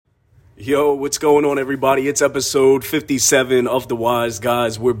Yo, what's going on, everybody? It's episode 57 of The Wise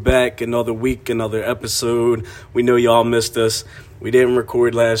Guys. We're back, another week, another episode. We know y'all missed us. We didn't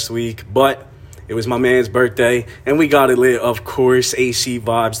record last week, but it was my man's birthday, and we got it lit, of course. AC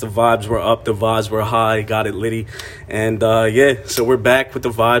vibes. The vibes were up. The vibes were high. Got it litty. And, so we're back with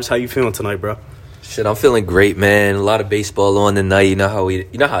the vibes. How you feeling tonight, bro? Shit, I'm feeling great, man. A lot of baseball on tonight. You know how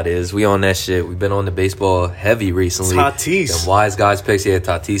it is. We on that shit. We've been on the baseball heavy recently. Tatis. The Wise Guys picks. Yeah,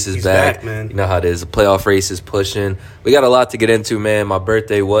 Tatis is He's back. man. You know how it is. The playoff race is pushing. We got a lot to get into, man. My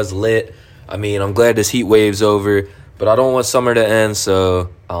birthday was lit. I mean, I'm glad this heat wave's over, but I don't want summer to end, so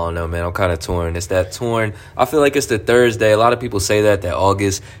I don't know, man. I'm kind of torn. It's that torn. I feel like it's the Thursday. A lot of people say that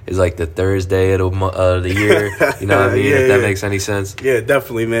August is like the Thursday of the year. You know what I mean? If that makes any sense. Yeah,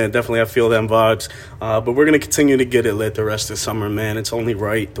 definitely, man. Definitely, I feel them vibes. But we're going to continue to get it lit the rest of summer, man. It's only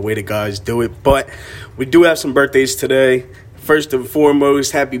right the way the guys do it. But we do have some birthdays today. First and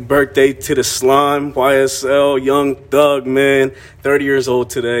foremost, happy birthday to the Slime, YSL, Young Thug, man. 30 years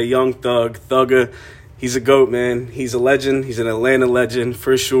old today, Young Thug, Thugger. He's a GOAT, man. He's a legend. He's an Atlanta legend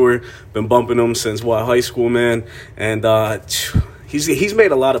for sure. Been bumping him since, high school, man. And he's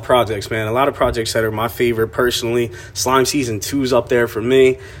made a lot of projects, man. A lot of projects that are my favorite personally. Slime Season 2's up there for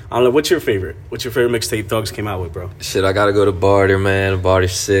me. I don't know. What's your favorite? What's your favorite mixtape Thugs came out with, bro? Shit, I got to go to Barter, man. Barter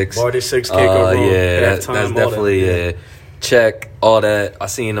 6. Barter 6, can't go wrong. Yeah, that's definitely, yeah. Check all that. I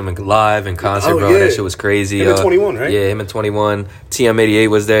seen him live in concert, bro. Yeah. That shit was crazy. Him and 21, right? Yeah, him and 21. TM88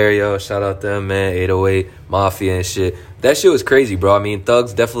 was there, yo. Shout out them, man. 808, Mafia and shit. That shit was crazy, bro. I mean,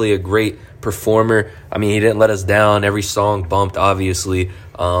 Thug's definitely a great performer. I mean, he didn't let us down. Every song bumped, obviously.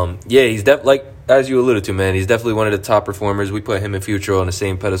 He's like, as you alluded to, man, he's definitely one of the top performers. We put him and Future on the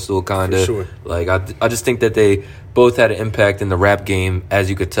same pedestal, kind of. Sure. Like, I just think that they both had an impact in the rap game, as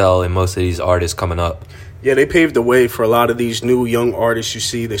you could tell, in most of these artists coming up. Yeah, they paved the way for a lot of these new young artists. You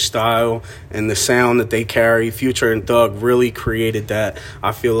see the style and the sound that they carry. Future and Thug really created that,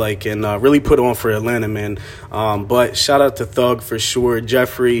 I feel like, and really put on for Atlanta, man. But shout out to Thug for sure.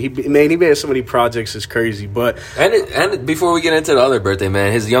 Jeffrey, he made so many projects, it's crazy. But and before we get into the other birthday,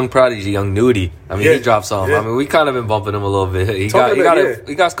 man, his young prodigy, Young Nudie. I mean, he dropped something. Yeah. I mean, we kind of been bumping him a little bit. He got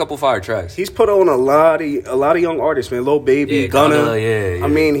a couple fire tracks. He's put on a lot of young artists, man. Lil Baby, Gunna. Yeah. I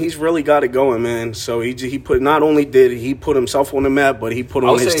mean, he's really got it going, man. So he put, not only did he put himself on the map, but he put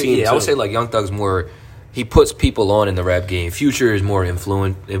on his team too. I would say like Young Thug's more, he puts people on in the rap game. Future is more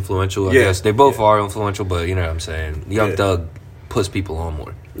influential, I guess. They both are influential, but you know what I'm saying. Young Thug puts people on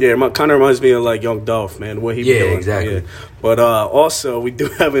more. Yeah, it kind of reminds me of like Young Dolph, man. What he be doing. Exactly. Yeah. But also, we do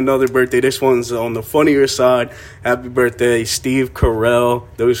have another birthday. This one's on the funnier side. Happy birthday, Steve Carell.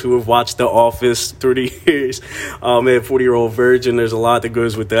 Those who have watched The Office through the years. Man, 40-year-old virgin. There's a lot that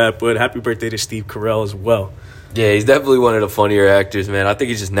goes with that. But happy birthday to Steve Carell as well. Yeah, he's definitely one of the funnier actors, man. I think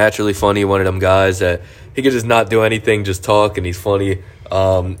he's just naturally funny. One of them guys that he could just not do anything, just talk, and he's funny.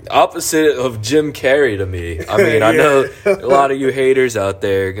 Opposite of Jim Carrey to me. I mean, I know a lot of you haters out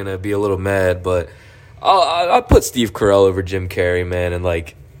there are gonna be a little mad, but I'll put Steve Carell over Jim Carrey, man. And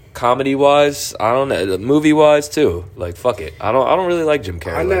like comedy wise, I don't know, movie wise too. Like fuck it, I don't really like Jim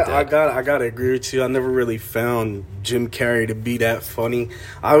Carrey. I gotta agree with you. I never really found Jim Carrey to be that funny.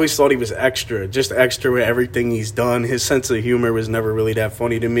 I always thought he was just extra with everything he's done. His sense of humor was never really that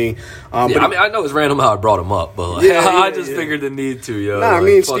funny to me. But I mean, I know it's random how I brought him up, but like, I just figured the need to, yo. Nah, I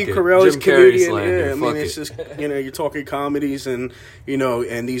mean, Steve Carell is a comedian. Yeah, I mean, it's just, you're talking comedies and,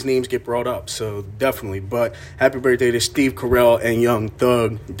 and these names get brought up. So definitely. But happy birthday to Steve Carell and Young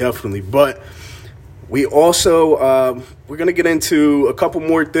Thug. Definitely. But we also, we're going to get into a couple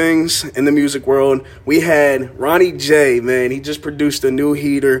more things in the music world. We had Ronnie J, man. He just produced a new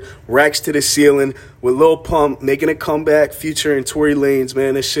heater, Racks to the Ceiling, with Lil Pump making a comeback, Future and Tory Lanez,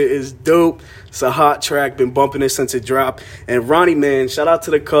 man. This shit is dope. It's a hot track. Been bumping it since it dropped. And Ronnie, man, shout out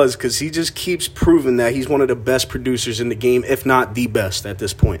to the cuz, because he just keeps proving that he's one of the best producers in the game, if not the best at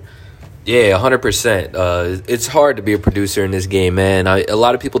this point. Yeah, 100%. It's hard to be a producer in this game, man. A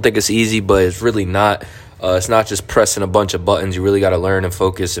lot of people think it's easy, but it's really not. It's not just pressing a bunch of buttons. You really got to learn and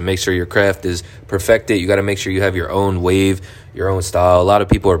focus and make sure your craft is perfected. You got to make sure you have your own wave, your own style. A lot of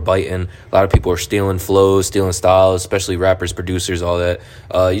people are biting. A lot of people are stealing flows, stealing styles, especially rappers, producers, all that.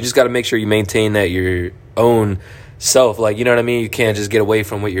 You just got to make sure you maintain that your own self, like, you know what I mean? You can't just get away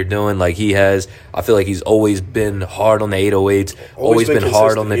from what you're doing like he has. I feel like he's always been hard on the 808s, always been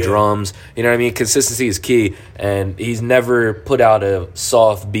hard on the drums. You know what I mean? Consistency is key, and he's never put out a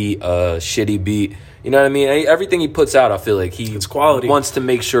soft beat, a shitty beat. You know what I mean? Everything he puts out, I feel like it's quality. Wants to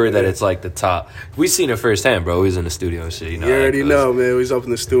make sure that it's like the top. We've seen it firsthand, bro. He's in the studio and shit. You already know, man. He's up in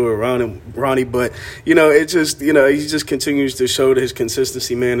the studio around Ronnie. But, you know, it just, you know, he just continues to show his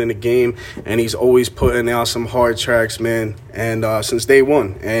consistency, man, in the game. And he's always putting out some hard tracks, man. And since day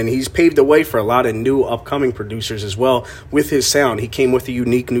one. And he's paved the way for a lot of new upcoming producers as well with his sound. He came with a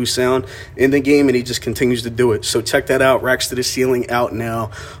unique new sound in the game, and he just continues to do it. So check that out. Racks to the Ceiling out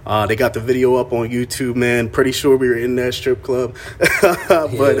now. They got the video up on YouTube, man. Pretty sure we were in that strip club. But,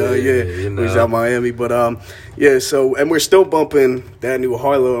 you know. we was out Miami. But, so, and we're still bumping that new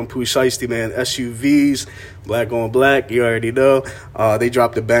Harlow and Pooh Shiesty, man. SUVs, Black on Black, you already know. They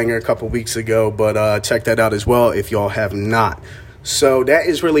dropped a banger a couple weeks ago, but check that out as well if y'all have not. So that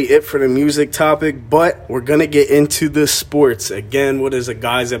is really it for the music topic, but we're going to get into the sports. Again, what is a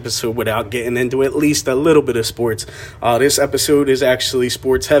guys episode without getting into at least a little bit of sports? This episode is actually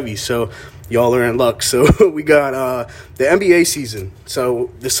sports heavy, so y'all are in luck. So we got the NBA season. So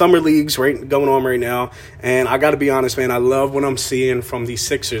the summer leagues going on right now, and I got to be honest, man, I love what I'm seeing from the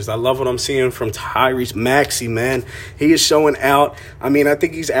Sixers. I love what I'm seeing from Tyrese Maxey, man. He is showing out. I mean, I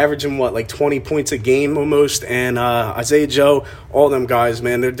think he's averaging, like 20 points a game almost, and Isaiah Joe, all them guys,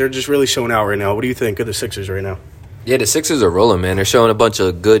 man, they're just really showing out right now. What do you think of the Sixers right now? Yeah, the Sixers are rolling, man. They're showing a bunch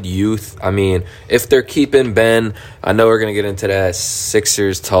of good youth. I mean, if they're keeping Ben, I know we're going to get into that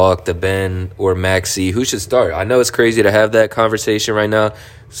Sixers talk, the Ben or Maxey. Who should start? I know it's crazy to have that conversation right now,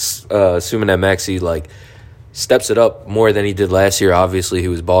 assuming that Maxey, steps it up more than he did last year. Obviously, he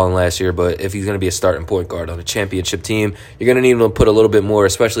was balling last year, but if he's going to be a starting point guard on a championship team, you're going to need him to put a little bit more,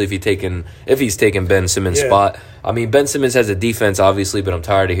 especially if he's taking Ben Simmons' spot. I mean, Ben Simmons has a defense, obviously, but I'm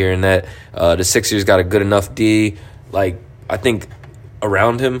tired of hearing that. The Sixers got a good enough D. I think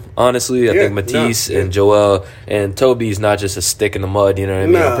around him, honestly. I think Matisse and Joel and Toby's not just a stick in the mud, you know what I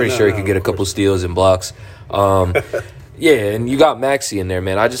mean? I'm pretty sure he could get a couple steals and blocks. Yeah, and you got Maxey in there,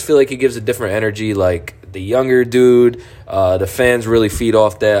 man. I just feel like he gives a different energy, the younger dude. The fans really feed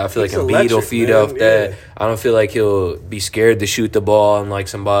off that. I feel like Embiid will feed off that. I don't feel like he'll be scared to shoot the ball unlike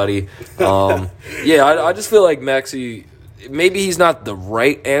somebody. I just feel like Maxey, maybe he's not the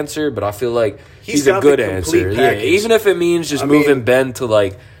right answer, but I feel like he's a good answer. Yeah, even if it means just moving Ben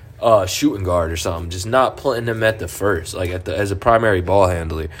to shooting guard or something, just not putting him at the first, as a primary ball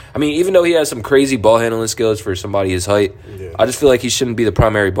handler. I mean, even though he has some crazy ball handling skills for somebody his height, I just feel like he shouldn't be the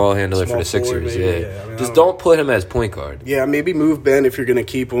primary ball handler for the Sixers. Just don't put him as point guard. Yeah, maybe move Ben if you're going to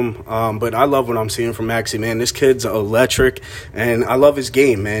keep him. But I love what I'm seeing from Maxey, man. This kid's electric, and I love his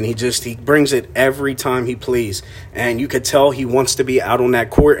game, man. He brings it every time he plays, and you could tell he wants to be out on that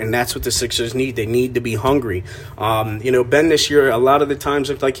court, and that's what the Sixers need. They need to be hungry. Ben this year, a lot of the times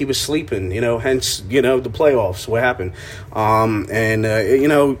looked like he was sleeping, hence, the playoffs, what happened.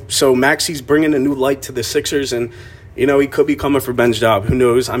 So Maxey's bringing a new light to the Sixers, and, he could be coming for Ben's job. Who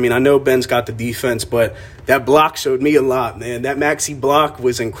knows? I mean, I know Ben's got the defense, but that block showed me a lot, man. That Maxey block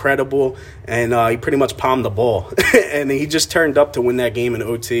was incredible, and he pretty much palmed the ball. And he just turned up to win that game in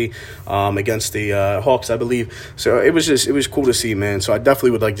OT against the Hawks, I believe. So it was cool to see, man. So I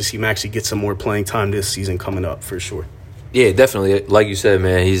definitely would like to see Maxey get some more playing time this season coming up for sure. Yeah, definitely. Like you said,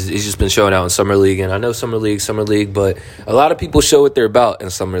 man, he's just been showing out in Summer League. And I know Summer League, but a lot of people show what they're about in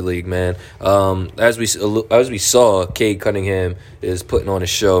Summer League, man. As we saw, Cade Cunningham is putting on a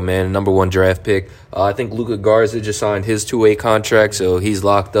show, man. Number 1 draft pick. I think Luka Garza just signed his 2-way contract, so he's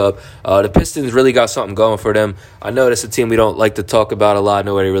locked up. The Pistons really got something going for them. I know that's a team we don't like to talk about a lot.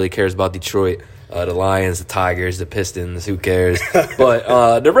 Nobody really cares about Detroit. The Lions, the Tigers, the Pistons, who cares?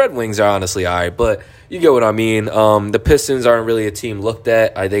 But the Red Wings are honestly all right. But you get what I mean. The Pistons aren't really a team looked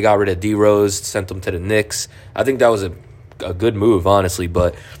at. They got rid of D-Rose, sent them to the Knicks. I think that was a good move, honestly.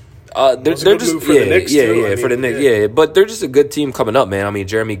 But they're just for the Knicks too. For the Knicks. But they're just a good team coming up, man. I mean,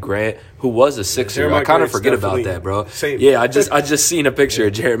 Jeremy Grant, who was a Sixer, I kind of forget about that, bro. Same. Yeah, I just seen a picture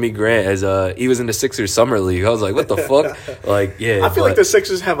of Jeremy Grant as he was in the Sixers summer league. I was like, what the fuck? I feel like the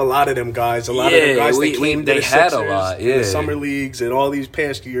Sixers have a lot of them guys. A lot of them guys that came to the Sixers in the summer leagues and all these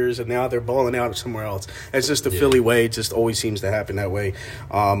past years, and now they're balling out somewhere else. It's just the Philly way. It just always seems to happen that way.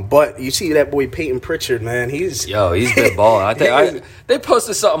 But you see that boy Peyton Pritchard, man. He's been balling. They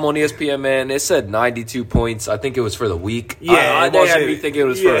posted something on ESPN, man. It said 92 points. I think it was for the week. Yeah, they had me thinking it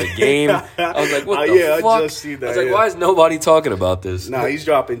was for a game. I was like, what the fuck? I just see that. I was like, why is nobody talking about this? Nah, he's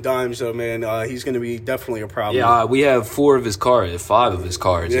dropping dimes, though, man. He's going to be definitely a problem. Yeah, we have 5 of his cards.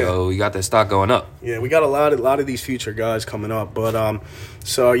 So we got that stock going up. Yeah, we got a lot of these future guys coming up. But, I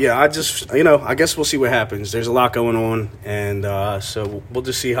just, I guess we'll see what happens. There's a lot going on. And so we'll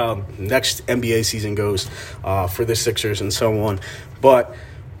just see how next NBA season goes for the Sixers and so on. But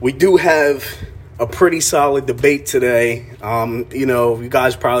we do have a pretty solid debate today. You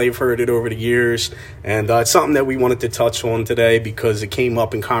guys probably have heard it over the years, and it's something that we wanted to touch on today because it came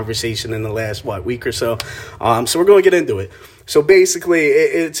up in conversation in the last week or so. So we're going to get into it. So basically,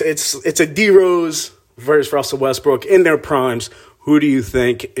 it's a D Rose versus Russell Westbrook in their primes. Who do you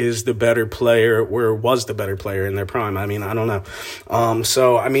think is the better player or was the better player in their prime? I mean, I don't know.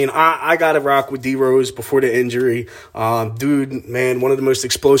 I got to rock with D Rose before the injury. Dude, man, one of the most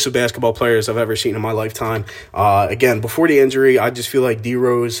explosive basketball players I've ever seen in my lifetime. Again, before the injury, I just feel like D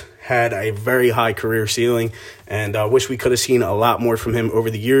Rose had a very high career ceiling, and I wish we could have seen a lot more from him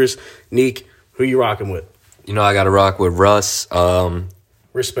over the years. Neek, who you rocking with? I got to rock with Russ.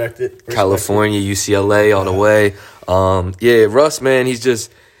 Respect it. California, UCLA all the way. Russ, man, he's just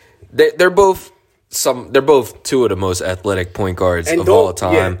they're both two of the most athletic point guards of all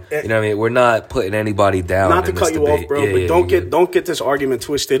time. You know what I mean? We're not putting anybody down. Not to cut you off, bro, but don't get this argument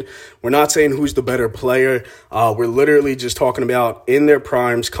twisted. We're not saying who's the better player. We're literally just talking about in their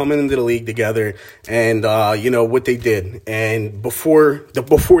primes, coming into the league together, and what they did, and before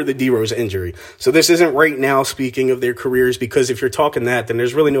the D Rose injury. So this isn't right now speaking of their careers, because if you're talking that, then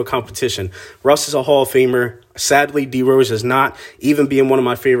there's really no competition. Russ is a Hall of Famer. Sadly, D Rose is not, even being one of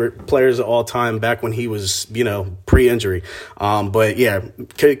my favorite players of all time back when he was, pre-injury. But yeah,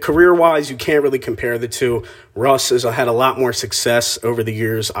 career-wise, you can't really compare the two. Russ has had a lot more success over the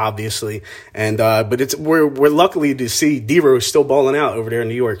years, obviously, and but we're lucky to see D Rose still balling out over there in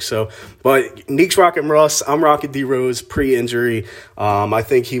New York. So, but Neek's rocking Russ, I'm rocking D Rose pre-injury. I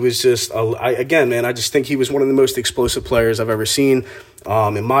think he was just I just think he was one of the most explosive players I've ever seen.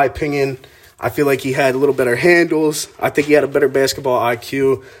 In my opinion, I feel like he had a little better handles. I think he had a better basketball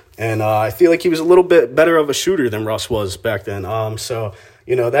IQ. And I feel like he was a little bit better of a shooter than Russ was back then.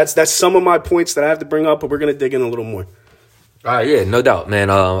 That's some of my points that I have to bring up, but we're going to dig in a little more. All right, yeah, no doubt, man.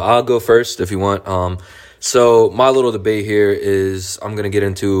 I'll go first if you want. So my little debate here is I'm going to get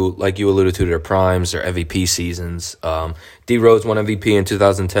into, like you alluded to, their primes, their MVP seasons. D Rose won MVP in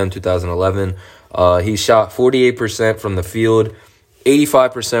 2010, 2011. He shot 48% from the field,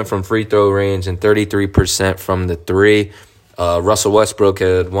 85% from free throw range, and 33% from the three. Russell Westbrook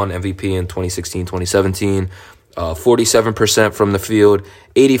had won MVP in 2016, 2017. 47% from the field,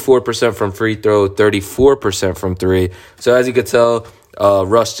 84% from free throw, 34% from three. So as you could tell,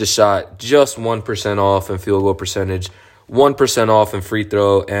 Russ just shot just 1% off in field goal percentage, 1% off in free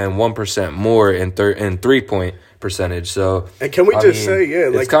throw, and 1% more in three-point percentage. So, and can we say,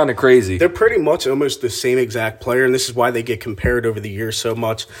 it's kind of crazy. They're pretty much almost the same exact player, and this is why they get compared over the years so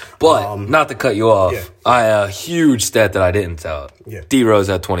much. But not to cut you off, a huge stat that I didn't tout. Yeah. D Rose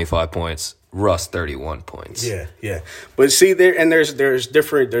had 25 points. Russ 31 points. Yeah. But see,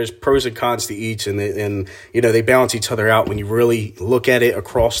 there's pros and cons to each, and they balance each other out when you really look at it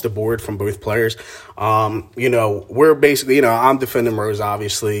across the board from both players. We're basically, I'm defending Rose,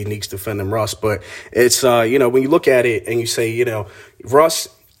 obviously, Neek's defending Russ, but it's when you look at it and you say, Russ,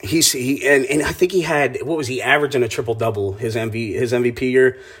 and I think he had, what was he averaging, a triple double his MVP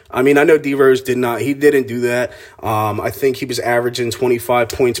year? I mean, I know D Rose didn't do that. I think he was averaging 25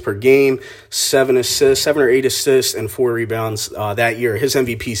 points per game, 7 or 8 assists, and 4 rebounds that year, his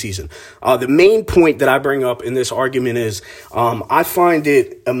MVP season. The main point that I bring up in this argument is I find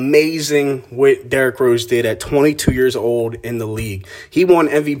it amazing what Derrick Rose did at 22 years old in the league. He won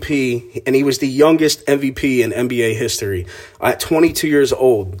MVP, and he was the youngest MVP in NBA history at 22 years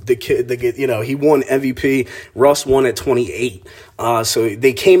old. The kid, he won MVP. Russ won at 28. So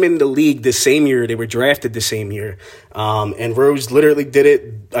they came in the league the same year. They were drafted the same year. And Rose literally did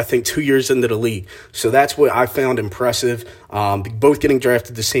it, I think, 2 years into the league. So that's what I found impressive. Both getting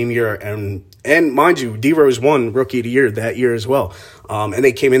drafted the same year. And mind you, D Rose won Rookie of the Year that year as well. And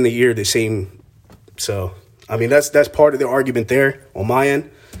they came in the year the same. So, I mean, that's part of the argument there on my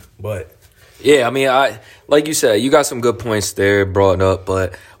end. But yeah, I mean, like you said, you got some good points there brought up,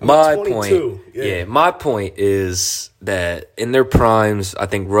 but my point is that in their primes, I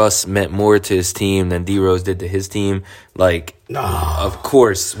think Russ meant more to his team than D Rose did to his team. Of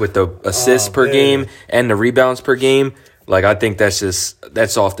course, with the assists per game and the rebounds per game, I think that's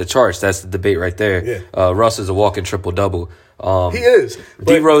off the charts. That's the debate right there. Yeah. Russ is a walking triple-double. He is.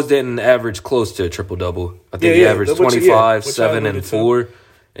 D Rose didn't average close to a triple-double. I think he averaged 25, 7, and 4.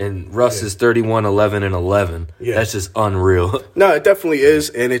 And Russ is 31, 11, and 11. Yeah. That's just unreal. No, it definitely is,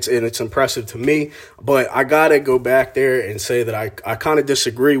 and it's impressive to me. But I got to go back there and say that I kind of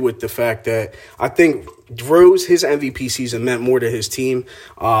disagree with the fact that I think Rose, his MVP season meant more to his team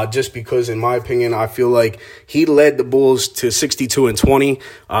just because, in my opinion, I feel like he led the Bulls to 62-20,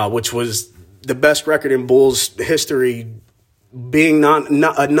 which was the best record in Bulls history being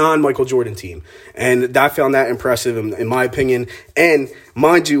a non-Michael Jordan team. And I found that impressive in my opinion. And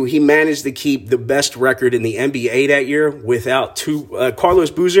mind you, he managed to keep the best record in the NBA that year without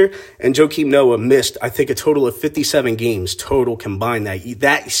Carlos Boozer and Joakim Noah missed, I think, a total of 57 games total combined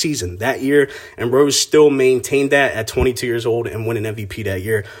that season, that year. And Rose still maintained that at 22 years old and won an MVP that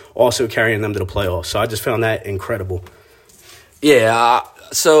year, also carrying them to the playoffs. So I just found that incredible. Yeah,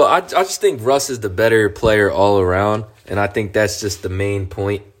 so I just think Russ is the better player all around, and I think that's just the main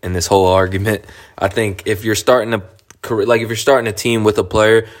point in this whole argument. I think if you're starting a team with a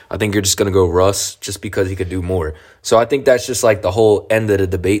player, I think you're just going to go Russ just because he could do more. So I think that's just like the whole end of the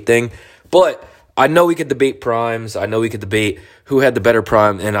debate thing. But I know we could debate primes. I know we could debate who had the better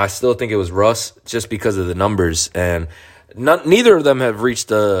prime, and I still think it was Russ just because of the numbers. And neither of them have reached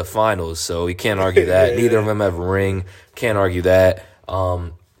the finals, so we can't argue that. Neither of them have a ring. Can't argue that.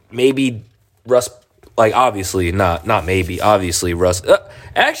 Maybe Russ, like obviously not maybe. Obviously Russ.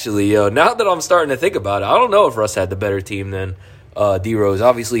 Actually, now that I'm starting to think about it, I don't know if Russ had the better team than D Rose.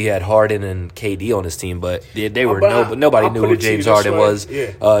 Obviously, he had Harden and KD on his team, but nobody knew who James Harden was.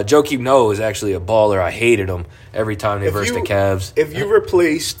 Yeah. Joakim Noah was actually a baller. I hated him every time they versed the Cavs. If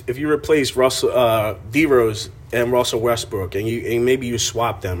you replaced Russell D Rose and Russell Westbrook, and maybe you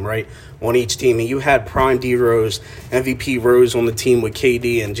swap them right on each team, and you had prime D Rose, MVP Rose on the team with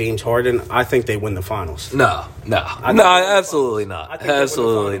KD and James Harden, I think they win the finals. No, absolutely not.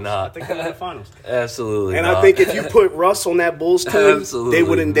 Absolutely not. I think they win the finals. Absolutely and not. I think if you put Russ on that Bulls team, they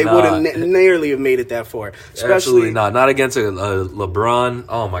wouldn't nearly have made it that far. Especially absolutely not. Not against a LeBron.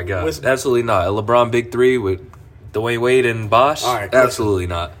 Oh my God. Absolutely not. A LeBron big three with Dwayne Wade and Bosh? All right, absolutely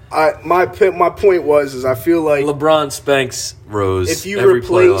not. My point was I feel like LeBron spanks Rose every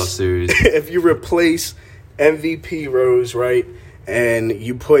playoff series. If you replace MVP Rose, right, and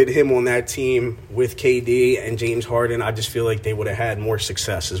you put him on that team with KD and James Harden, I just feel like they would have had more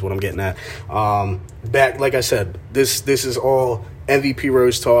success is what I'm getting at. Like I said, this is all MVP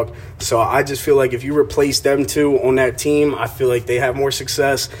Rose talk. So I just feel like if you replace them two on that team, I feel like they have more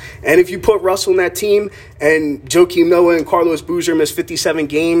success. And if you put Russell on that team and Joakim Noah and Carlos Boozer missed 57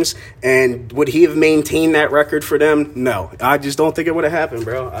 games, and would he have maintained that record for them? No. I just don't think it would have happened,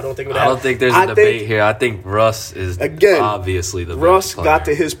 bro. I don't think it would have happened. I don't think there's a debate here. I think Russ is obviously the best Russ player. got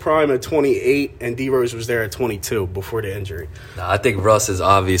to his prime at 28, and D Rose was there at 22 before the injury. No, I think Russ is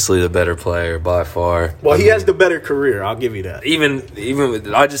obviously the better player by far. Well, he has the better career. I'll give you that. Even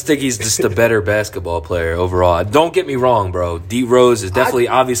I just think he's just the better basketball player overall. Don't get me wrong, bro. D Rose is definitely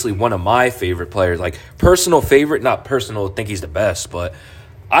obviously one of my favorite players. Like personal favorite, not personal. Think he's the best, but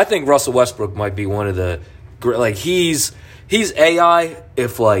I think Russell Westbrook might be one of the he's AI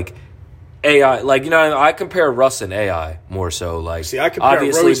if like AI, like, you know, I compare Russ and AI more so. Like, see, I compare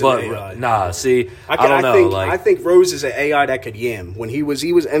obviously, Rose but and AI. nah, see, I don't know. I think Rose is an AI that could yam when he was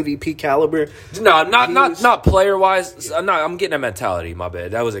MVP caliber. No, not player wise. I'm getting a mentality. My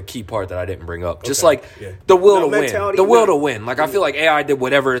bad. That was a key part that I didn't bring up. Just like the will to win. The will to win. Like I feel like AI did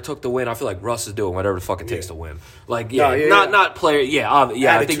whatever it took to win. I feel like Russ is doing whatever the fuck it takes to win. Like not player. Yeah. I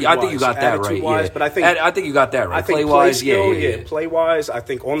think you got that right. Yeah, but I think you got that right. Play wise, play wise. I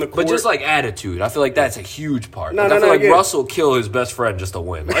think on the court, but just like attitude, I feel like that's a huge part. I feel like Russ will kill his best friend just to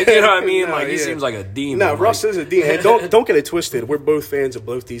win. Like, you know what I mean? He seems like a demon. No, Russ is a demon. And don't get it twisted. We're both fans of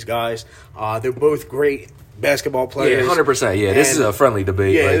both these guys. They're both great basketball players. Yeah, 100%. Yeah, this is a friendly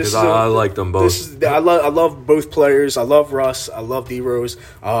debate. Yeah, because I like them both. I love both players. I love Russ. I love D Rose.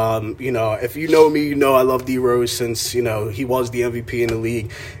 If you know me, you know I love D Rose since he was the MVP in the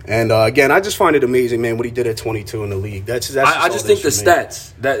league. And again, I just find it amazing, man, what he did at 22 in the league. I just think the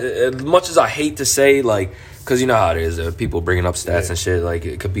stats that as much as I hate to say like. Because you know how it is, people bringing up stats and shit. Like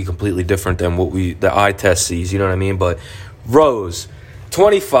it could be completely different than what the eye test sees. You know what I mean? But Rose,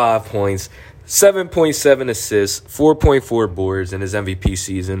 25 points, 7.7 assists, 4.4 boards in his MVP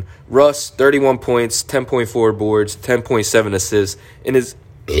season. Russ, 31 points, 10.4 boards, 10.7 assists in his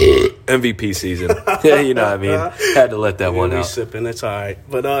MVP season. Yeah, you know what I mean? Had to let that one out. Sipping, it's all right.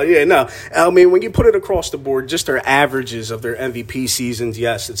 But, I mean, when you put it across the board, just their averages of their MVP seasons,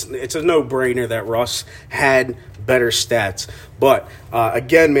 yes, it's a no-brainer that Russ had better stats. But,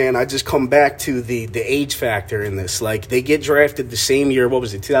 again, man, I just come back to the age factor in this. Like, they get drafted the same year. What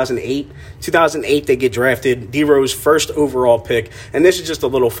was it, 2008? 2008, they get drafted. D-Rose, first overall pick. And this is just a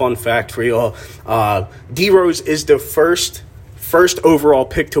little fun fact for y'all. D-Rose is the first first overall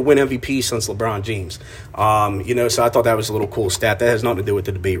pick to win MVP since LeBron James. So I thought that was a little cool stat. That has nothing to do with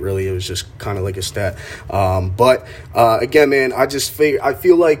the debate, really. It was just kind of like a stat. But again, man, I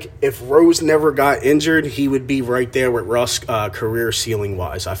feel like if Rose never got injured, he would be right there with Russ career ceiling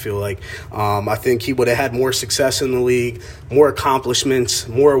wise. I feel like I think he would have had more success in the league, more accomplishments,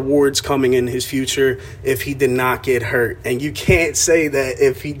 more awards coming in his future if he did not get hurt. And you can't say that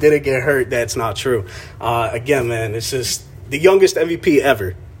if he didn't get hurt, that's not true. Again, man, it's just the youngest MVP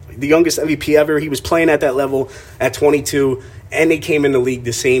ever. The youngest MVP ever. He was playing at that level at 22, and they came in the league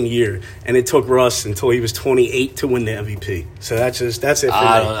the same year. And it took Russ until he was 28 to win the MVP. So that's it for me.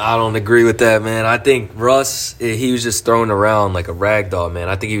 I don't agree with that, man. I think Russ, he was just thrown around like a rag doll, man.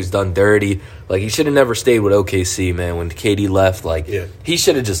 I think he was done dirty. Like, he should have never stayed with OKC, man. When KD left, he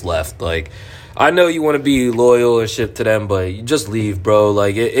should have just left. Like, I know you want to be loyal and shit to them, but you just leave, bro.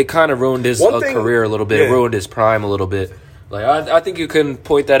 Like, it kind of ruined his career a little bit. Yeah. It ruined his prime a little bit. Like, I think you can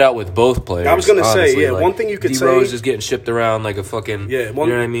point that out with both players. I was going to say, one thing you could say. D-Rose is getting shipped around like a fucking, you know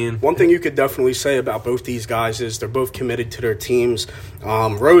what I mean? One thing you could definitely say about both these guys is they're both committed to their teams.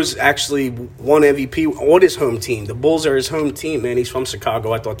 Rose actually won MVP on his home team. The Bulls are his home team, man. He's from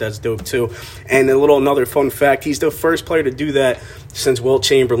Chicago. I thought that's dope, too. And another fun fact, he's the first player to do that since Wilt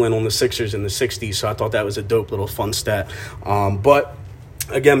Chamberlain on the Sixers in the 60s. So I thought that was a dope little fun stat. But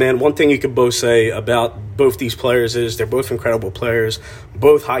again, man, one thing you could both say about both these players is they're both incredible players,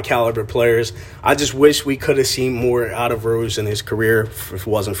 both high-caliber players. I just wish we could have seen more out of Rose in his career if it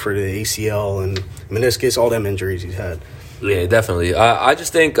wasn't for the ACL and meniscus, all them injuries he's had. Yeah, definitely. I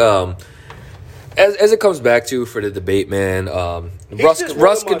just think as it comes back to for the debate, man,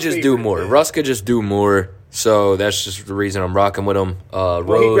 Russ could just do more. Russ could just do more. So that's just the reason I'm rocking with him.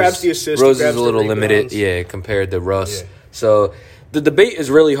 Rose, he grabs the assist. Rose is a little limited, compared to Russ. Yeah. So the debate is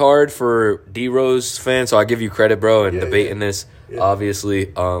really hard for D-Rose fans, so I give you credit, bro, in debating this,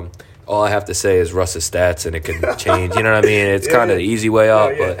 obviously. All I have to say is Russ's stats, and it can change. You know what I mean? It's kind of the easy way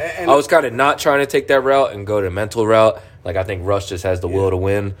out, but I was kind of not trying to take that route and go the mental route. Like, I think Russ just has the will to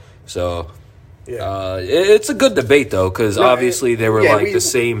win. So it's a good debate, though, because obviously they were the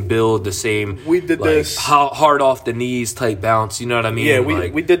same build, the same we did this hard off the knees type bounce. You know what I mean? Yeah,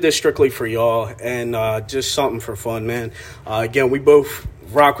 we did this strictly for y'all and just something for fun, man. Again, we both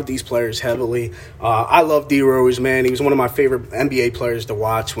rock with these players heavily. I love D-Rose, man. He was one of my favorite NBA players to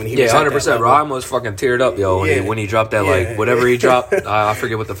watch when he was 100%. Bro, I almost fucking teared up, yo, when he dropped that, whatever he dropped. I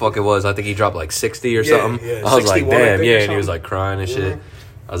forget what the fuck it was. I think he dropped, 60 or something. Yeah, I was like, damn, and he was, crying and shit.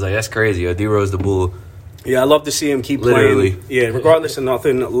 I was like, that's crazy, yo. D-Rose the Bull. Yeah, I love to see him keep Literally. playing. Yeah, regardless of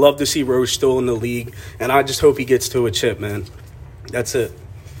nothing, love to see Rose still in the league. And I just hope he gets to a chip, man. That's it.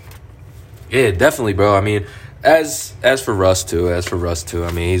 Yeah, definitely, bro. I mean, as for Russ too, I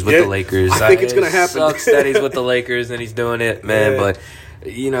mean, he's with the Lakers. I think it's going to happen. It sucks that he's with the Lakers and he's doing it, man. But,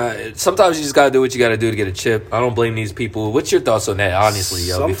 sometimes you just got to do what you got to do to get a chip. I don't blame these people. What's your thoughts on that, honestly,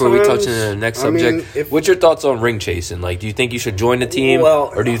 yo? Before we touch on the next subject, what's your thoughts on ring chasing? Like, do you think you should join the team,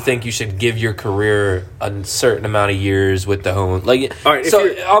 or do you think you should give your career a certain amount of years with the home? Like, all right, so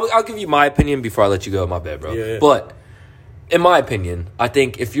I'll give you my opinion before I let you go. My bad, bro. Yeah. But in my opinion, I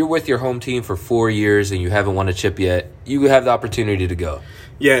think if you're with your home team for 4 years and you haven't won a chip yet, you have the opportunity to go.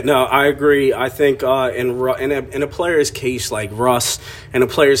 Yeah, no, I agree. I think in a player's case like Russ, in a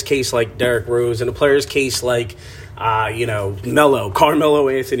player's case like Derrick Rose, in a player's case like Carmelo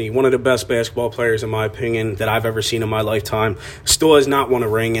Anthony, one of the best basketball players, in my opinion, that I've ever seen in my lifetime, still has not won a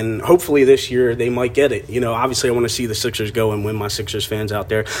ring, and hopefully this year they might get it. Obviously I want to see the Sixers go and win, my Sixers fans out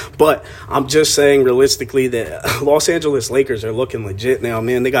there, but I'm just saying realistically that Los Angeles Lakers are looking legit now,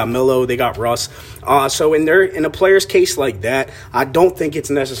 man. They got Melo, they got Russ. So in a player's case like that, I don't think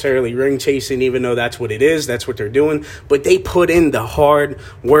it's necessarily ring chasing, even though that's what it is, that's what they're doing, but they put in the hard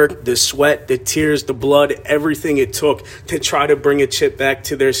work, the sweat, the tears, the blood, everything it took to try to bring a chip back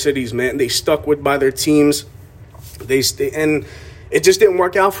to their cities, man. They stuck by their teams. And it just didn't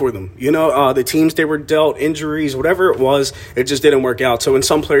work out for them. The teams they were dealt, injuries, whatever it was, it just didn't work out. So in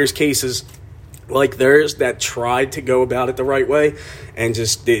some players' cases, like theirs, that tried to go about it the right way, and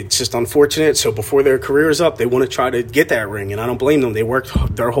it's just unfortunate. So before their career is up, they want to try to get that ring, and I don't blame them. They worked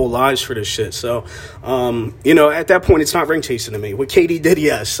their whole lives for this shit. So, at that point, it's not ring chasing to me. What KD did,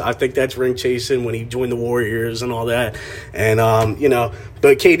 yes, I think that's ring chasing when he joined the Warriors and all that. And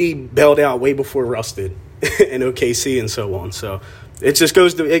but KD bailed out way before Russ did in OKC and so on. So it just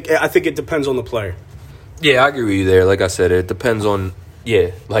goes to. I think it depends on the player. Yeah, I agree with you there. Like I said, it depends on.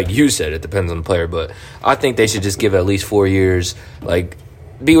 Yeah, like you said, it depends on the player, but I think they should just give at least 4 years. Like,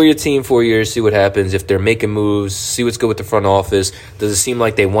 be with your team 4 years, see what happens. If they're making moves, see what's good with the front office. Does it seem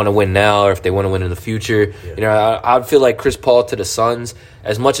like they want to win now or if they want to win in the future? Yeah. I feel like Chris Paul to the Suns,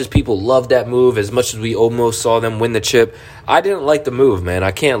 as much as people love that move, as much as we almost saw them win the chip, I didn't like the move, man.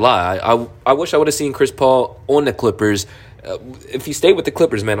 I can't lie. I wish I would have seen Chris Paul on the Clippers. If he stayed with the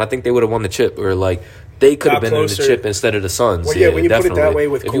Clippers, man, I think they would have won the chip. Or, they could have been in the chip instead of the Suns. Well, when you definitely. Put it that way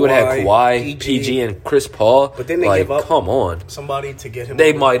with if you would have had Kawhi, PG, and Chris Paul, but then they give up come on. Somebody to get him.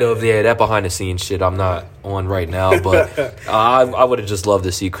 They might have. Yeah, that behind-the-scenes shit I'm not on right now. But I would have just loved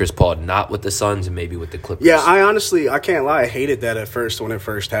to see Chris Paul not with the Suns and maybe with the Clippers. Yeah, I can't lie. I hated that at first when it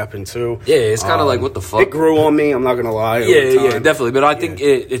first happened, too. Yeah, it's kind of like, what the fuck? It grew on me. I'm not going to lie. Yeah, definitely. But I think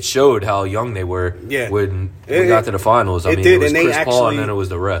it showed how young they were when we got to the finals. I mean, it was Chris Paul and then it was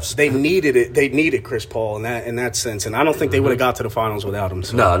the refs. They needed it. They needed Chris Paul in that sense. And I don't think they would have got to the finals without him.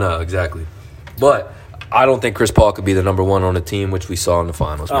 So. No, exactly. But I don't think Chris Paul could be the number one on the team, which we saw in the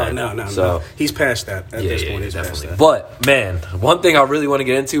finals, man. No. He's past that at this point. He's definitely. Past that. But, man, one thing I really want to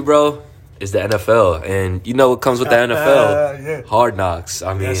get into, bro, is the NFL. And you know what comes with the NFL? Hard Knocks.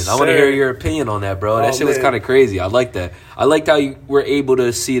 I mean, I want to hear your opinion on that, bro. That shit was kind of crazy. I like that. I liked how you were able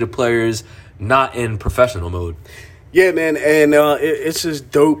to see the players not in professional mode. Yeah, man, and it's just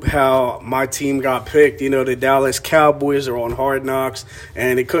dope how my team got picked. The Dallas Cowboys are on Hard Knocks,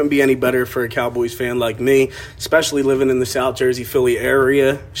 and it couldn't be any better for a Cowboys fan like me, especially living in the South Jersey, Philly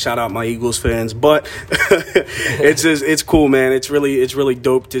area. Shout out my Eagles fans, but it's cool, man. It's really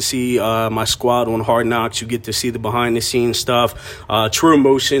dope to see my squad on Hard Knocks. You get to see the behind the scenes stuff, true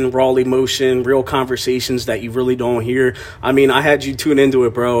emotion, raw emotion, real conversations that you really don't hear. I mean, I had you tune into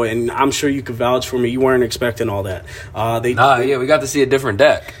it, bro, and I'm sure you could vouch for me. You weren't expecting all that. We got to see a different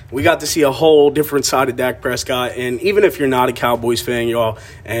Dak. We got to see a whole different side of Dak Prescott. And even if you're not a Cowboys fan, y'all,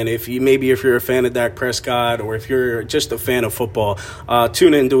 and if you're a fan of Dak Prescott or if you're just a fan of football,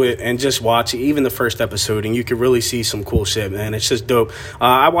 tune into it and just watch it, even the first episode, and you can really see some cool shit, man. It's just dope.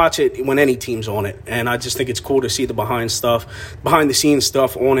 I watch it when any team's on it, and I just think it's cool to see the behind the scenes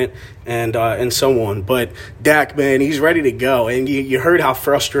stuff on it and so on. But Dak, man, he's ready to go. And you heard how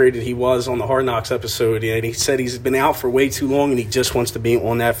frustrated he was on the Hard Knocks episode, and he said he's been out for way too long and he just wants to be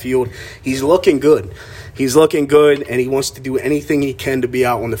on that field. He's looking good, and he wants to do anything he can to be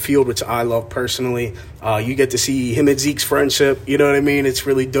out on the field, which I love personally. You get to see him and Zeke's friendship, you know what I mean? It's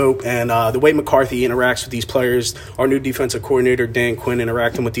really dope. And the way McCarthy interacts with these players, our new defensive coordinator, Dan Quinn,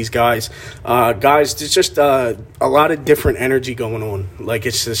 interacting with these guys, there's just a lot of different energy going on.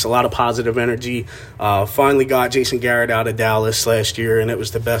 It's just a lot of positive energy. Finally got Jason Garrett out of Dallas last year, and it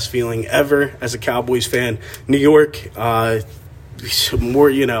was the best feeling ever as a Cowboys fan. New York, more,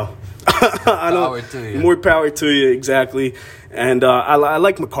 more power to you, exactly. And I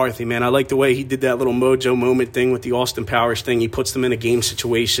like McCarthy, man. I like the way he did that little mojo moment thing with the Austin Powers thing. He puts them in a game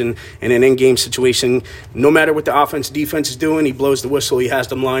situation, and an in-game situation, no matter what the defense is doing, he blows the whistle, he has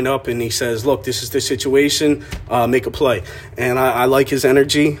them line up, and he says, look, this is the situation, make a play. And I like his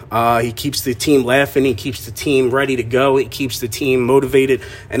energy. He keeps the team laughing. He keeps the team ready to go. He keeps the team motivated,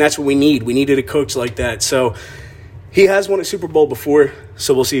 and that's what we need. We needed a coach like that. So he has won a Super Bowl before,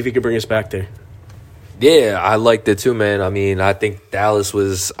 so we'll see if he can bring us back there. Yeah, I liked it too, man. I mean, I think Dallas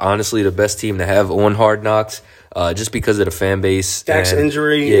was honestly the best team to have on Hard Knocks, just because of the fan base. Dak's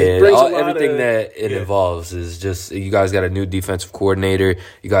injury. Everything that it involves is just, you guys got a new defensive coordinator.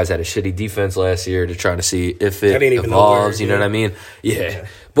 You guys had a shitty defense last year to try to see if it evolves. You know what I mean? Yeah.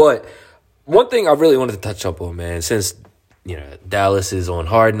 But one thing I really wanted to touch up on, man, since Dallas is on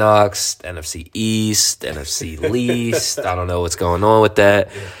Hard Knocks, NFC East, NFC least. I don't know what's going on with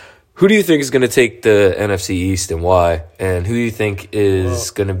that. Yeah. Who do you think is going to take the NFC East and why? And who do you think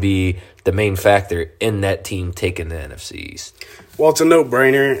is going to be the main factor in that team taking the NFC East? Well, it's a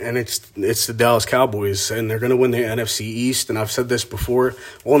no-brainer, and it's the Dallas Cowboys, and they're going to win the NFC East. And I've said this before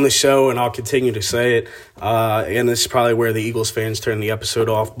on the show, and I'll continue to say it. And this is probably where the Eagles fans turn the episode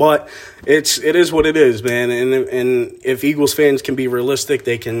off. But it is what it is, man. And if Eagles fans can be realistic,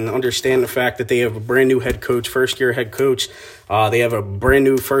 they can understand the fact that they have a brand-new head coach, first-year head coach. They have a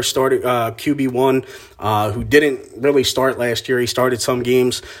brand-new first starter, QB1, who didn't really start last year. He started some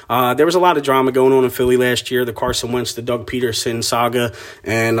games. There was a lot of drama going on in Philly last year, the Carson Wentz, the Doug Peterson saga.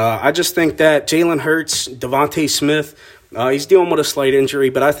 And I just think that Jalen Hurts, Devontae Smith, he's dealing with a slight injury,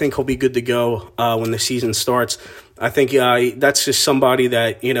 but I think he'll be good to go when the season starts. I think that's just somebody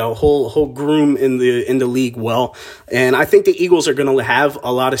that he'll groom in the league well, and I think the Eagles are going to have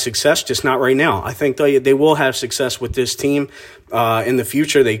a lot of success, just not right now. I think they will have success with this team in the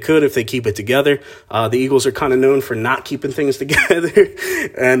future. They could if they keep it together. The Eagles are kind of known for not keeping things together,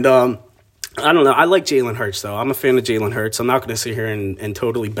 and I don't know. I like Jalen Hurts, though. I'm a fan of Jalen Hurts. I'm not going to sit here and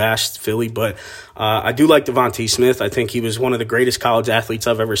totally bash Philly, but I do like Devontae Smith. I think he was one of the greatest college athletes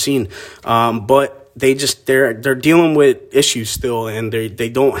I've ever seen. But they're dealing with issues still, and they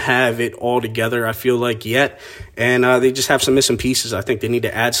don't have it all together, I feel like, yet. And they just have some missing pieces. I think they need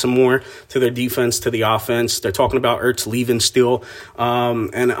to add some more to their defense, to the offense. They're talking about Ertz leaving still.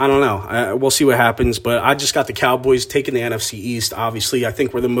 And I don't know. We'll see what happens. But I just got the Cowboys taking the NFC East, obviously. I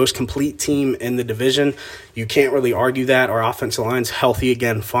think we're the most complete team in the division. You can't really argue that. Our offensive line's healthy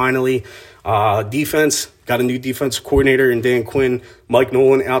again, finally. Defense, got a new defensive coordinator in Dan Quinn. Mike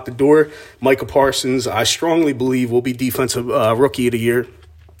Nolan out the door. Micah Parsons, I strongly believe, will be defensive rookie of the year.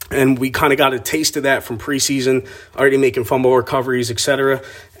 And we kind of got a taste of that from preseason, already making fumble recoveries, etc.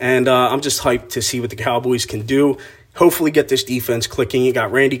 And I'm just hyped to see what the Cowboys can do. Hopefully get this defense clicking. You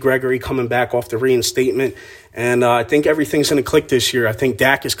got Randy Gregory coming back off the reinstatement. And I think everything's going to click this year. I think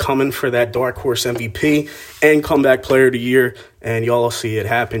Dak is coming for that dark horse MVP and comeback player of the year. And y'all will see it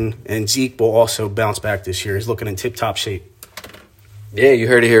happen. And Zeke will also bounce back this year. He's looking in tip-top shape. Yeah, you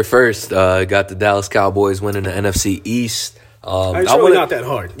heard it here first. Got the Dallas Cowboys winning the NFC East. It's really not that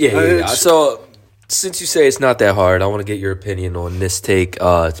hard. Yeah. So since you say it's not that hard, I want to get your opinion on this take.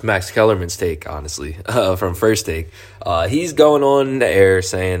 It's Max Kellerman's take, honestly, from First Take. He's going on the air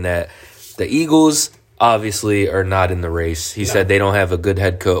saying that the Eagles obviously are not in the race. He said they don't have a good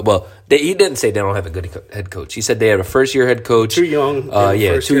head coach. Well, he didn't say they don't have a good head coach. He said they had a first-year head coach. Too young.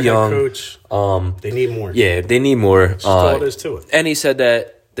 Too young. Coach. They need more. Yeah, they need more. That's all there is to it. And he said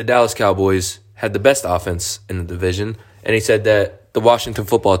that the Dallas Cowboys had the best offense in the division. And he said that the Washington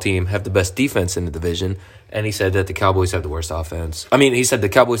football team have the best defense in the division. And he said that the Cowboys have the worst offense. I mean, he said the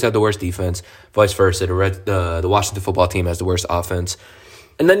Cowboys have the worst defense. Vice versa, the Washington football team has the worst offense.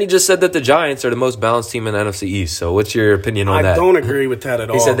 And then he just said that the Giants are the most balanced team in the NFC East. So what's your opinion on that? I don't agree with that at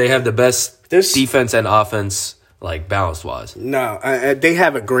all. He said they have the best defense and offense, like, balance-wise. No, they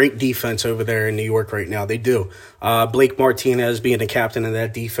have a great defense over there in New York right now. They do. Blake Martinez being the captain of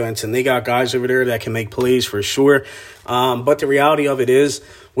that defense, and they got guys over there that can make plays for sure. But the reality of it is,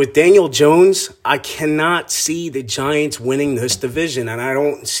 with Daniel Jones, I cannot see the Giants winning this division, and I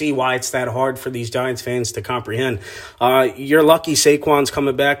don't see why it's that hard for these Giants fans to comprehend. You're lucky Saquon's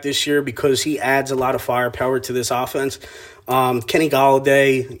coming back this year because he adds a lot of firepower to this offense. Kenny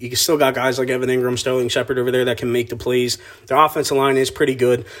Golladay, you still got guys like Evan Ingram, Sterling Shepard over there that can make the plays. Their offensive line is pretty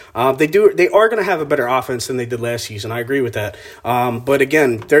good. They are going to have a better offense than they did last season. I agree with that. But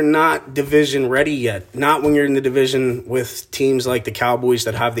again, they're not division ready yet. Not when you're in the division with teams like the Cowboys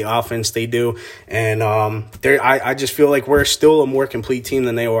that have the offense they do. And I just feel like we're still a more complete team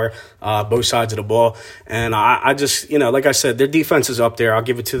than they are, both sides of the ball. And I just, like I said, their defense is up there. I'll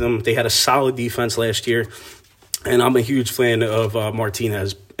give it to them. They had a solid defense last year. And I'm a huge fan of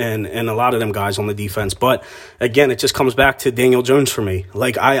Martinez and a lot of them guys on the defense. But, again, it just comes back to Daniel Jones for me.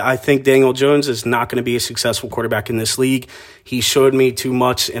 Like, I think Daniel Jones is not going to be a successful quarterback in this league. He showed me too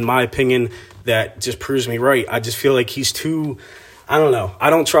much, in my opinion, that just proves me right. I just feel like he's too – I don't know. I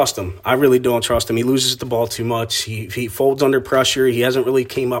don't trust him. I really don't trust him. He loses the ball too much. He folds under pressure. He hasn't really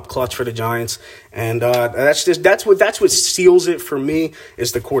came up clutch for the Giants. And that's what seals it for me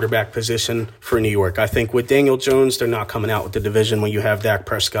is the quarterback position for New York. I think with Daniel Jones, they're not coming out with the division when you have Dak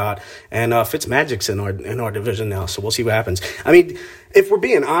Prescott. And Fitzmagic's in our division now, so we'll see what happens. I mean, if we're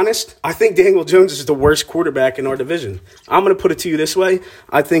being honest, I think Daniel Jones is the worst quarterback in our division. I'm going to put it to you this way.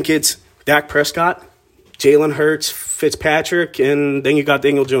 I think it's Dak Prescott, Jalen Hurts, Fitzpatrick, and then you got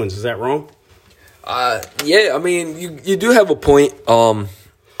Daniel Jones. Is that wrong? Yeah, I mean, you do have a point.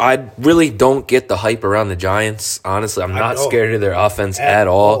 I really don't get the hype around the Giants. Honestly, I'm not scared of their offense at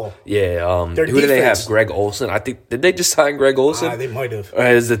all. Yeah. Who do they have? Greg Olsen. I think, did they just sign Greg Olsen? They might have.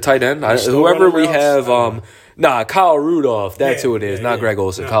 As the tight end? Whoever we have. Kyle Rudolph. That's who it is. Not Greg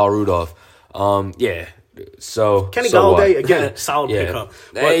Olsen. No. Kyle Rudolph. Yeah. So Kenny Golladay again, solid pickup.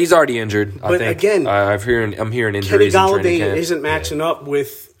 But he's already injured. I think. Again, I'm hearing injuries. Kenny Golladay isn't matching up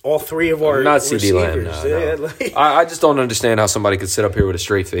with all three of our not receivers. CeeDee Lamb. No. I just don't understand how somebody could sit up here with a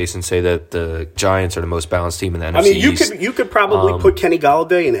straight face and say that the Giants are the most balanced team in the NFC. I mean, you could probably put Kenny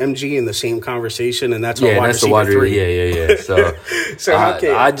Golladay and MG in the same conversation, and that's wide receiver 3. Yeah. So,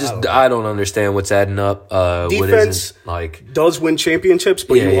 I don't understand what's adding up. Defense does win championships,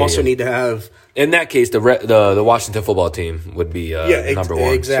 but you also need to have. In that case, the Washington football team would be number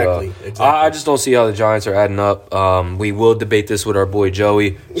one. Exactly. I just don't see how the Giants are adding up. We will debate this with our boy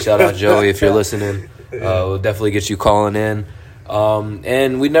Joey. Shout out Joey if you're listening. We'll definitely get you calling in.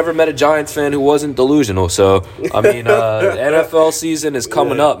 And we never met a Giants fan who wasn't delusional. So, I mean, the NFL season is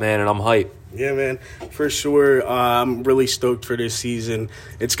coming up, man, and I'm hyped. Yeah, man, for sure. I'm really stoked for this season.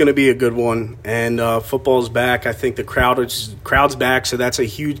 It's going to be a good one, and football's back. I think the crowd's back, so that's a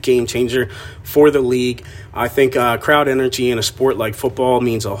huge game changer for the league. I think crowd energy in a sport like football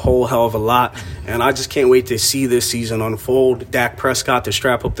means a whole hell of a lot, and I just can't wait to see this season unfold. Dak Prescott to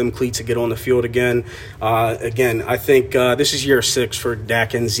strap up them cleats to get on the field again. I think this is year 6 for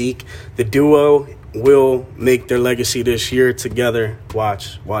Dak and Zeke. The duo will make their legacy this year together.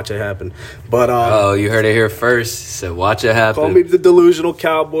 Watch it happen. But you heard it here first. So watch it happen. Call me the delusional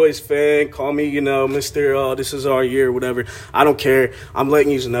Cowboys fan. Call me, Mr. This is our year, whatever. I don't care. I'm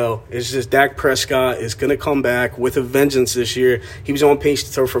letting you know. It's just Dak Prescott is going to come back with a vengeance this year. He was on pace to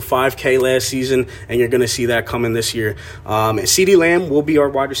throw for 5K last season, and you're going to see that coming this year. CeeDee Lamb will be our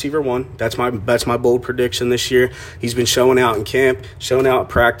wide receiver 1. That's my bold prediction this year. He's been showing out in camp, showing out in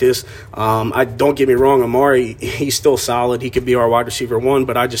practice. I don't get me wrong, Amari, he's still solid. He could be our wide receiver 1,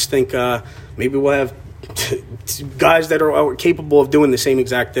 but I just think maybe we'll have guys that are capable of doing the same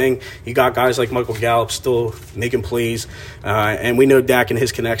exact thing. You got guys like Michael Gallup still making plays, and we know Dak and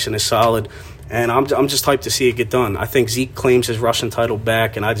his connection is solid. And I'm just hyped to see it get done. I think Zeke claims his Russian title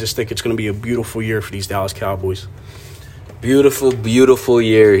back, and I just think it's going to be a beautiful year for these Dallas Cowboys. Beautiful, beautiful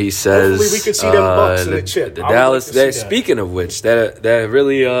year, he says. Hopefully we can see them Bucks in the chip. The Dallas. Speaking of which, that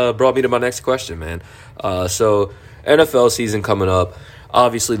really brought me to my next question, man. So NFL season coming up.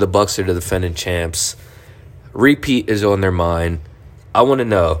 Obviously, the Bucks are the defending champs. Repeat is on their mind. I want to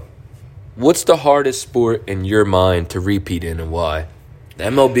know, what's the hardest sport in your mind to repeat in and why? The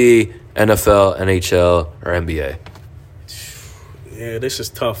MLB, NFL, NHL, or NBA? Yeah, this is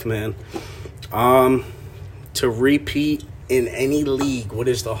tough, man. To repeat in any league, what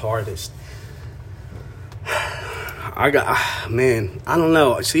is the hardest? I don't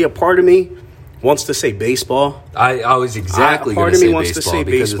know. See, a part of me wants to say baseball. I was exactly going to say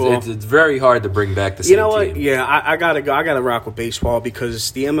baseball because it's very hard to bring back the same team. You know what? Yeah, I gotta rock with baseball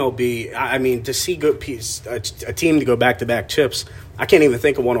because the MLB. I mean, to see a team to go back-to-back chips, I can't even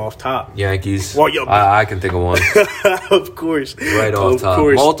think of one off top. Yankees. Well, I can think of one. Of course. Right off top.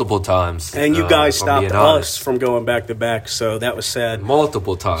 Course. Multiple times. And you guys stopped us from going back-to-back, so that was sad.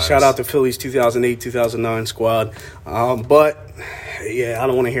 Multiple times. Shout out to Phillies 2008-2009 squad. But, yeah, I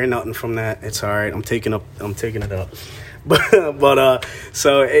don't want to hear nothing from that. It's all right. I'm taking it up.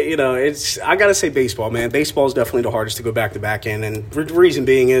 So it's I gotta say baseball, man. Baseball is definitely the hardest to go back in, and the reason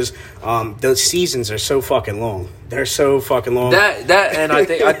being is the seasons are so fucking long. They're so fucking long. And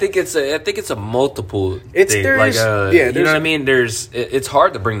I think it's a multiple thing. You know what I mean? It's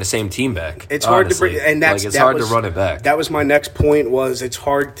hard to bring the same team back. It's hard to bring, and it's hard to run it back. That was my next point. Was it's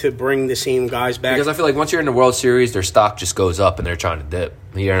hard to bring the same guys back because I feel like once you're in the World Series, their stock just goes up, and they're trying to dip.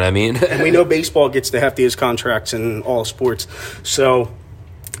 You know what I mean? And we know baseball gets the heftiest contracts in all sports. So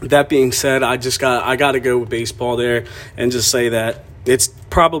that being said, I got to go with baseball there and just say that it's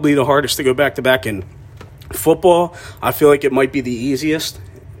probably the hardest to go back in. Football, I feel like it might be the easiest.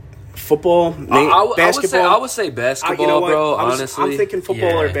 Football, basketball. I would say basketball, bro. Honestly, I'm thinking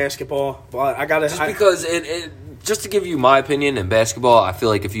football or basketball. But I gotta because just to give you my opinion in basketball, I feel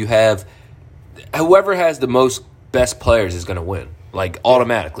like if you have whoever has the most best players is going to win. Like,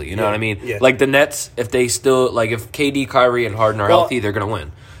 automatically, you know what I mean? Yeah. Like, the Nets, if they still, like, if KD, Kyrie, and Harden are healthy, they're going to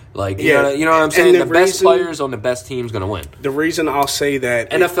win. Like, you know what I'm saying? The best players on the best team's going to win. The reason I'll say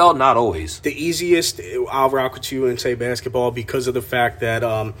that... NFL, not always. The easiest, I'll rock with you and say basketball because of the fact that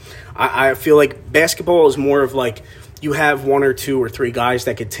I feel like basketball is more of, like... You have 1 or 2 or 3 guys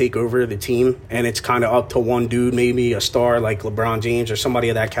that could take over the team, and it's kind of up to one dude, maybe a star like LeBron James or somebody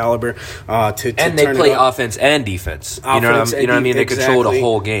of that caliber. And they play offense and defense. You know what I mean? They control the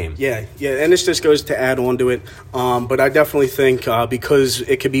whole game. Yeah, and this just goes to add on to it. But I definitely think because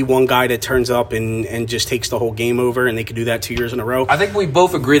it could be one guy that turns up and just takes the whole game over, and they could do that 2 years in a row. I think we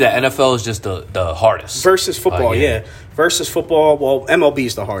both agree that NFL is just the hardest. Versus football, yeah. Versus football, well, MLB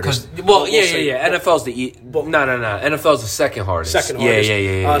is the hardest. NFL's NFL's the second hardest.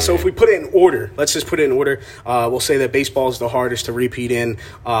 Yeah. So if we put it in order, let's just put it in order. We'll say that baseball is the hardest to repeat in.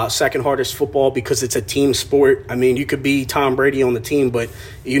 Second hardest football because it's a team sport. I mean, you could be Tom Brady on the team, but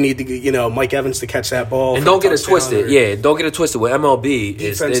you need to, Mike Evans to catch that ball. And don't get it twisted. Don't get it twisted. With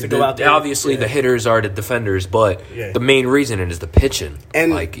MLB, obviously the hitters are the defenders, but the main reason is the pitching.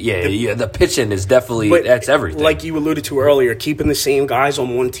 And the pitching is definitely that's everything. Like you alluded to earlier, keeping the same guys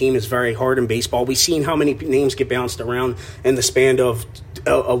on one team is very hard in baseball. We've seen how many names get bounced around in the span of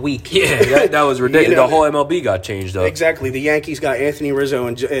a week. Yeah, that was ridiculous. The whole MLB got changed up. Exactly. The Yankees got Anthony Rizzo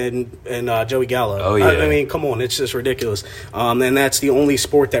and Joey Gallo. Oh, yeah. I mean, come on. It's just ridiculous. And that's the only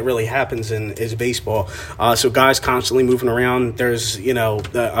sport that really happens in is baseball. So guys constantly moving around. There's,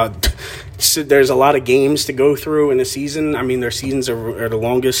 there's a lot of games to go through in a season. I mean, their seasons are the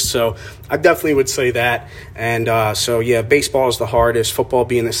longest, so I definitely would say that. And baseball is the hardest, football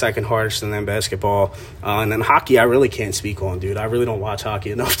being the second hardest, and then basketball. And then hockey, I really can't speak on, dude. I really don't watch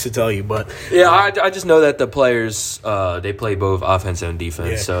hockey enough to tell you. But yeah, I just know that the players, they play both offense and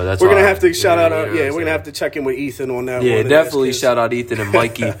defense, yeah. So that's we're going to have to we're going to have to check in with Ethan on that one. Yeah, definitely shout out Ethan and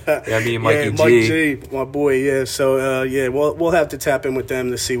Mikey. Mikey G, my boy, yeah. So, we'll have to tap in with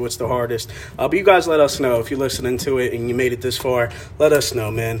them to see what's the hardest. But you guys let us know if you're listening to it and you made it this far. Let us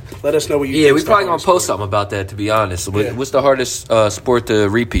know, man. Let us know what you think. Yeah, we probably going to post something about that, to be honest. Yeah. What's the hardest sport to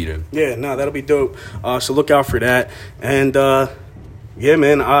repeat in? Yeah, no, that'll be dope. So look out for that. And,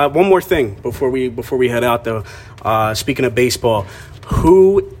 man, one more thing before we head out, though. Speaking of baseball,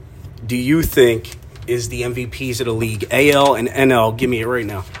 who do you think is the MVPs of the league? AL and NL. Give me it right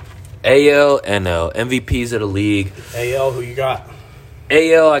now. AL, NL, MVPs of the league. AL, who you got?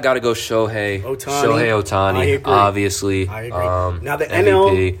 AL, I got to go Shohei Ohtani, I agree. obviously. I agree. Now, the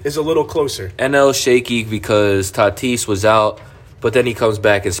MVP. NL is a little closer. NL shaky because Tatis was out, but then he comes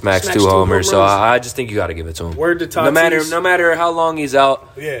back and smacks two homers. So I just think you got to give it to him. Word to Tatis. No matter how long he's out,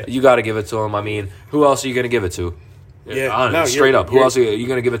 yeah, you got to give it to him. I mean, who else are you going to give it to? Yeah, straight up. Who else are you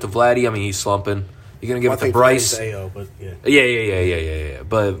going to give it to? Vladdy? I mean, he's slumping. You're going to give it to Bryce? AO, but yeah. Yeah.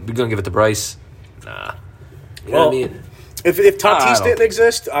 But you're going to give it to Bryce? Nah. You know what I mean? If Tatis didn't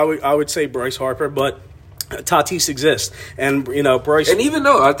exist, I would say Bryce Harper, but Tatis exists. And, Bryce... And even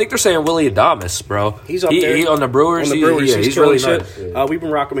though, I think they're saying Willie Adames, bro. He's up there. He on the Brewers. He's killing really shit. nice. Yeah. We've been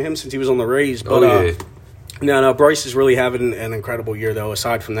rocking with him since he was on the Rays. But, No, Bryce is really having an incredible year, though.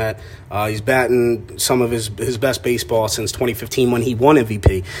 Aside from that, he's batting some of his best baseball since 2015 when he won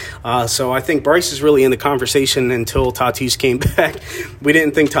MVP. So I think Bryce is really in the conversation until Tatis came back. We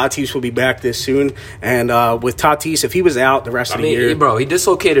didn't think Tatis would be back this soon. And with Tatis, if he was out the rest of the year... bro, he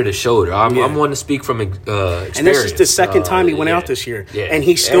dislocated his shoulder. I'm one to speak from experience. And this is the second time he went out this year. Yeah. And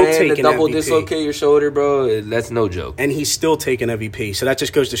he's still taking double MVP. Dislocate your shoulder, bro, that's no joke. And he's still taking MVP. So that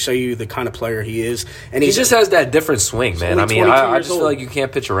just goes to show you the kind of player he is. And he just has that different swing, man. I mean, I just feel like you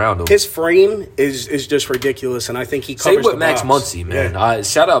can't pitch around him. His frame is just ridiculous, and I think he covers Same with Max Muncy, man. Yeah.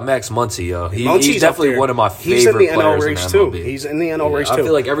 Shout out Max Muncy, yo. He's definitely one of my favorite players in the NL race, too. He's in the NL race, too. I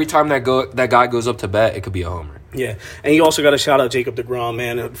feel like every time that guy goes up to bat, it could be a homer. Yeah, and you also got to shout out Jacob deGrom,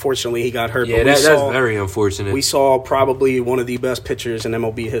 man. Unfortunately, he got hurt. Yeah, that's very unfortunate. We saw probably one of the best pitchers in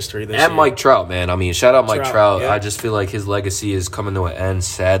MLB history this year. And Mike Trout, man. I mean, shout out Mike Trout. Yeah. I just feel like his legacy is coming to an end,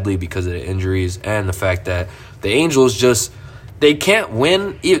 sadly, because of the injuries and the fact that the Angels they can't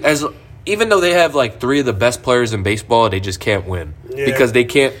win. Even though they have like three of the best players in baseball, they just can't win because they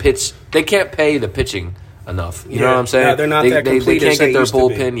can't pitch. They can't pay the pitching enough. You know what I'm saying? Yeah, they're not that complete. They can't get their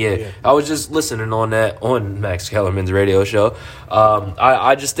bullpen yet. Yeah. I was just listening on Max Kellerman's radio show.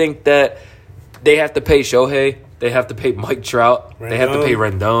 I just think that they have to pay Shohei. They have to pay Mike Trout. They have to pay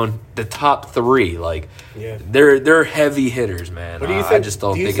Rendon. The top three, they're heavy hitters, man. What do you think? I just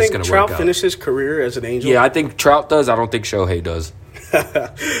don't think it's going to work out. Trout finishes his career as an Angel? Yeah, I think Trout does. I don't think Shohei does.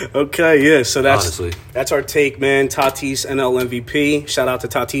 Okay, yeah. So that's our take, man. Tatis, NL MVP. Shout out to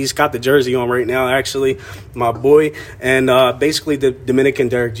Tatis. Got the jersey on right now, actually, my boy. And basically the Dominican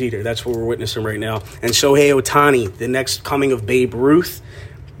Derek Jeter. That's what we're witnessing right now. And Shohei Ohtani, the next coming of Babe Ruth.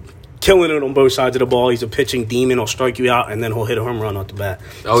 Killing it on both sides of the ball. He's a pitching demon. He'll strike you out, and then he'll hit a home run off the bat.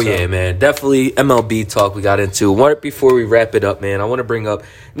 Yeah, man. Definitely MLB talk we got into. Before we wrap it up, man, I want to bring up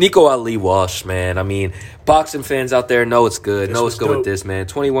Nico Ali Walsh, man. I mean, boxing fans out there know it's good. With this, man.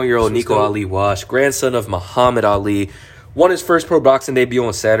 21-year-old Nico Ali Walsh, grandson of Muhammad Ali, won his first pro boxing debut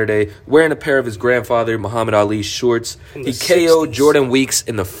on Saturday, wearing a pair of his grandfather Muhammad Ali's shorts. He KO'd Jordan Weeks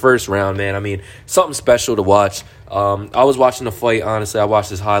in the first round, man. I mean, something special to watch. I was watching the fight, honestly. I watched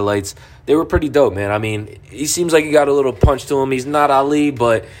his highlights. They were pretty dope, man. I mean, he seems like he got a little punch to him. He's not Ali,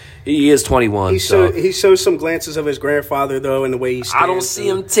 but he is 21. He shows some glances of his grandfather, though, in the way he stands. I don't see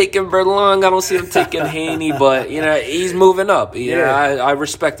him taking Berlanga. I don't see him taking Haney, but, he's moving up. I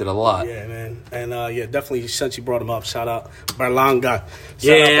respect it a lot. Yeah, man. And, definitely, since you brought him up, shout out Berlanga.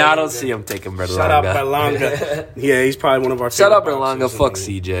 I don't see him taking Berlanga. Shout out Berlanga. Yeah, he's probably one of our favorite. Shout out Berlanga. Fuck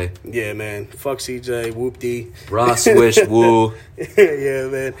CJ. Yeah, man. Fuck CJ. Whoop-dee. Ross Wish. Woo. Yeah,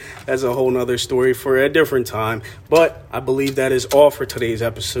 man. That's a whole nother story for a different time. But I believe that is all for today's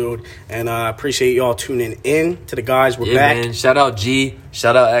episode. And I appreciate y'all tuning in to the guys. We're back. Man. Shout out G.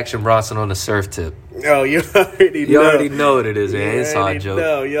 Shout out Action Bronson on the surf tip. Oh, you already know. You already know what it is, man. Inside joke.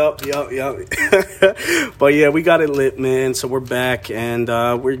 No, yup. But yeah, we got it lit, man. So we're back, and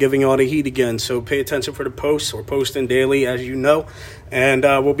we're giving y'all the heat again. So pay attention for the posts. We're posting daily, as you know. And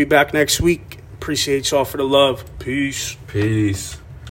we'll be back next week. Appreciate y'all for the love. Peace.